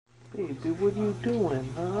Baby, what are you doing,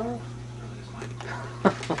 huh?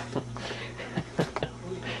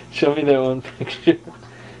 Show me that one picture.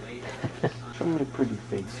 Show me a pretty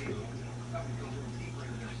face,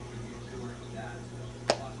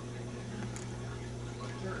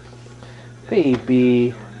 baby. Baby,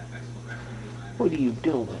 what are you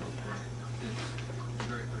doing?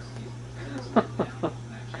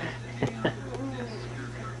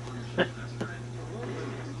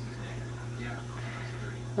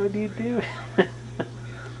 What do you do?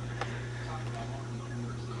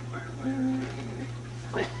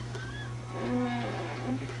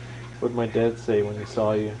 What'd my dad say when he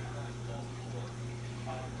saw you?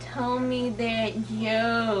 Tell me that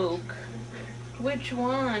joke. Which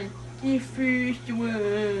one? The first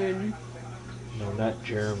one. No, not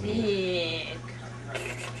Jeremy. Sick.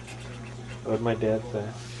 What'd my dad say?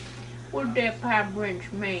 What'd that pie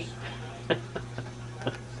branch mean?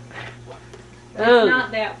 Oh. It's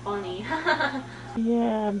not that funny.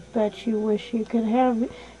 Yeah, I bet you wish you could have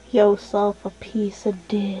yourself a piece of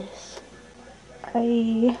this.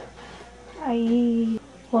 I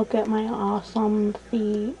look at my awesome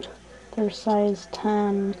feet. They're size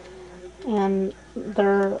 10 and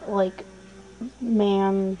they're like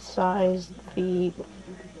man-sized feet.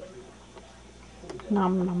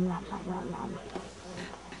 Nom nom nom nom nom nom.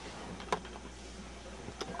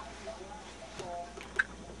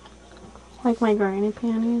 Like my granny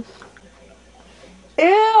panties.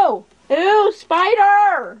 Ew! Ew,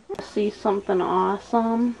 spider! See something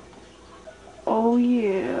awesome? Oh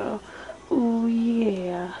yeah. Oh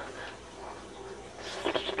yeah.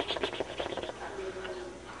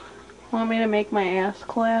 Want me to make my ass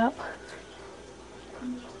clap?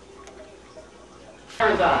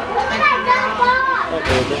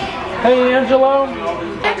 Hey, Angelo!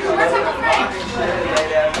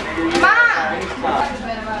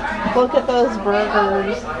 Look at those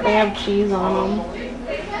burgers. They have cheese on them.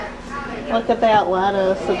 Look at that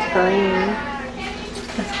lettuce. It's green.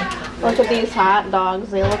 Look at these hot dogs.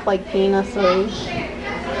 They look like penises.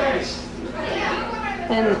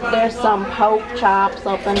 And there's some pork chops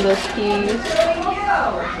up in this piece.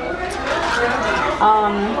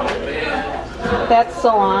 That's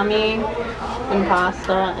salami and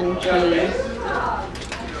pasta and cheese.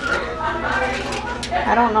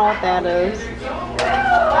 I don't know what that is.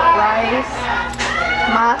 Rice.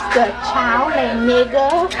 Master chowder,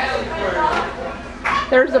 nigga.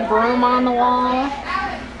 There's a broom on the wall.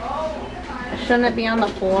 Shouldn't it be on the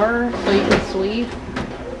floor so you can sweep?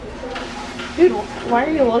 Dude, why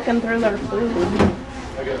are you looking through their food?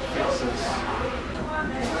 I gotta fix this.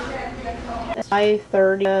 It's my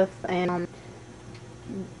 30th and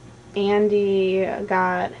Andy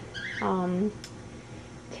got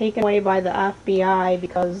taken away by the FBI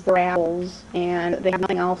because they're assholes and they have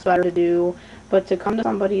nothing else better to do but to come to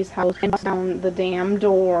somebody's house and bust down the damn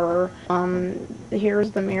door. Here's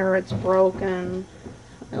the mirror, it's broken.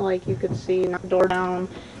 Like you could see, knock the door down.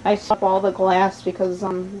 I swept all the glass because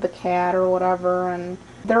the cat or whatever, and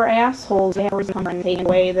they're assholes. They have to come and take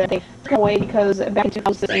away that they took away because back in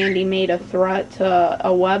 2000 Andy made a threat to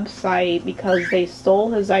a website because they stole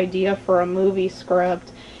his idea for a movie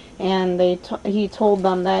script, and he told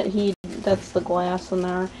them that that's the glass in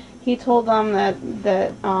there. He told them that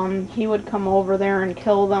he would come over there and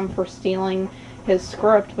kill them for stealing his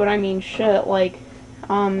script. But I mean, shit, like.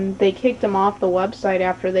 They kicked him off the website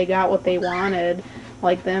after they got what they wanted,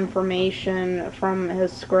 like the information from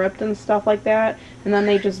his script and stuff like that, and then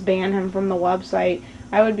they just banned him from the website.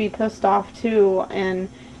 I would be pissed off too, and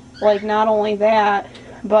like not only that,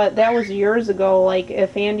 but that was years ago. Like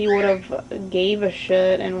if Andy would have gave a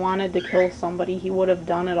shit and wanted to kill somebody, he would have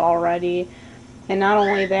done it already. And not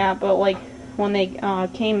only that, but like when they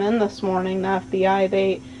came in this morning, the FBI,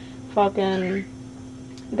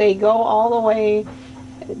 they go all the way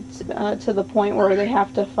to the point where they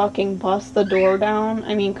have to fucking bust the door down.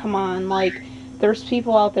 I mean, come on, like, there's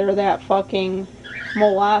people out there that fucking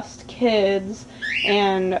molest kids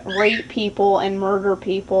and rape people and murder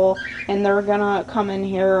people, and they're gonna come in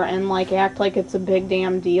here and, like, act like it's a big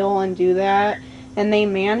damn deal and do that. And they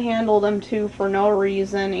manhandled him, too, for no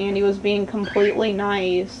reason, and he was being completely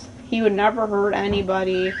nice. He would never hurt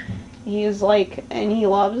anybody. He's, like, and he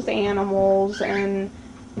loves animals, and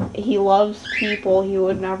he loves people. He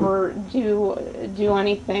would never do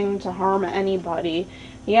anything to harm anybody.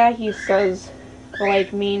 Yeah, he says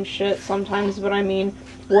like mean shit sometimes, but I mean,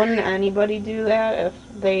 wouldn't anybody do that if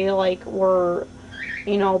they like were,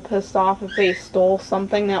 you know, pissed off if they stole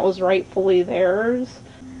something that was rightfully theirs?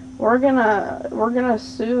 We're gonna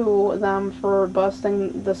sue them for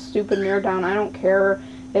busting the stupid mirror down. I don't care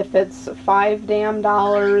if it's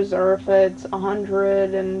 $5 or if it's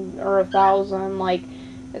 100 or 1,000, like,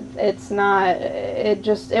 it's not,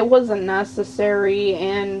 it wasn't necessary,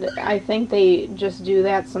 and I think they just do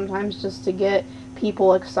that sometimes just to get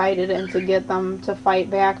people excited and to get them to fight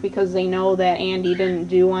back because they know that Andy didn't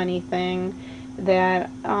do anything, that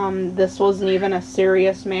this wasn't even a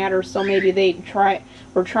serious matter, so maybe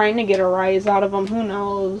were trying to get a rise out of him, who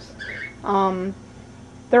knows.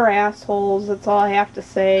 They're assholes, that's all I have to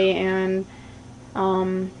say, and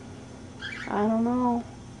I don't know.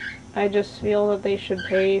 I just feel that they should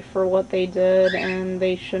pay for what they did, and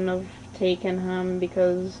they shouldn't have taken him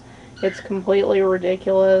because it's completely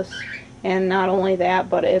ridiculous. And not only that,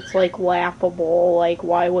 but it's like laughable. Like,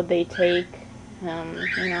 why would they take him?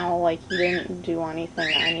 You know, like, he didn't do anything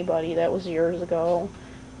to anybody. That was years ago.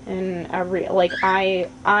 And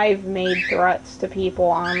I've made threats to people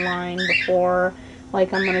online before.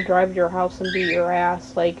 Like, I'm gonna drive to your house and beat your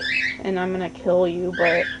ass. Like, and I'm gonna kill you,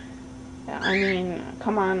 but I mean,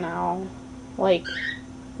 come on now. Like,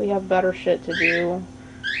 we have better shit to do.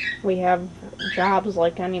 We have jobs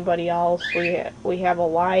like anybody else. We have a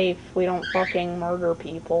life. We don't fucking murder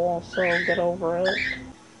people, so get over it.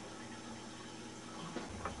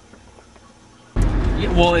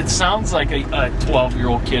 Yeah, well, it sounds like a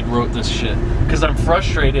 12-year-old kid wrote this shit. Because I'm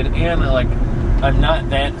frustrated and, like, I'm not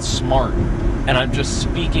that smart. And I'm just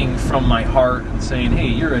speaking from my heart and saying, hey,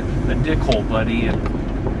 you're a dickhole, buddy.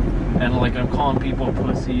 And like, I'm calling people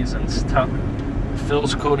pussies and stuff.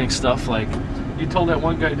 Phil's quoting stuff like, you told that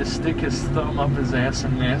one guy to stick his thumb up his ass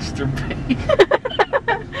and masturbate.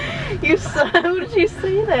 Who did you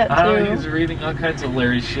say that to? I don't know, he was reading all kinds of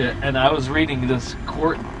Larry shit. And I was reading this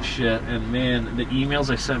court shit, and man, the emails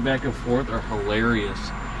I sent back and forth are hilarious.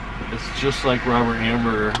 It's just like Robert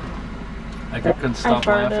Hamburger. Like, I couldn't stop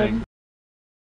laughing.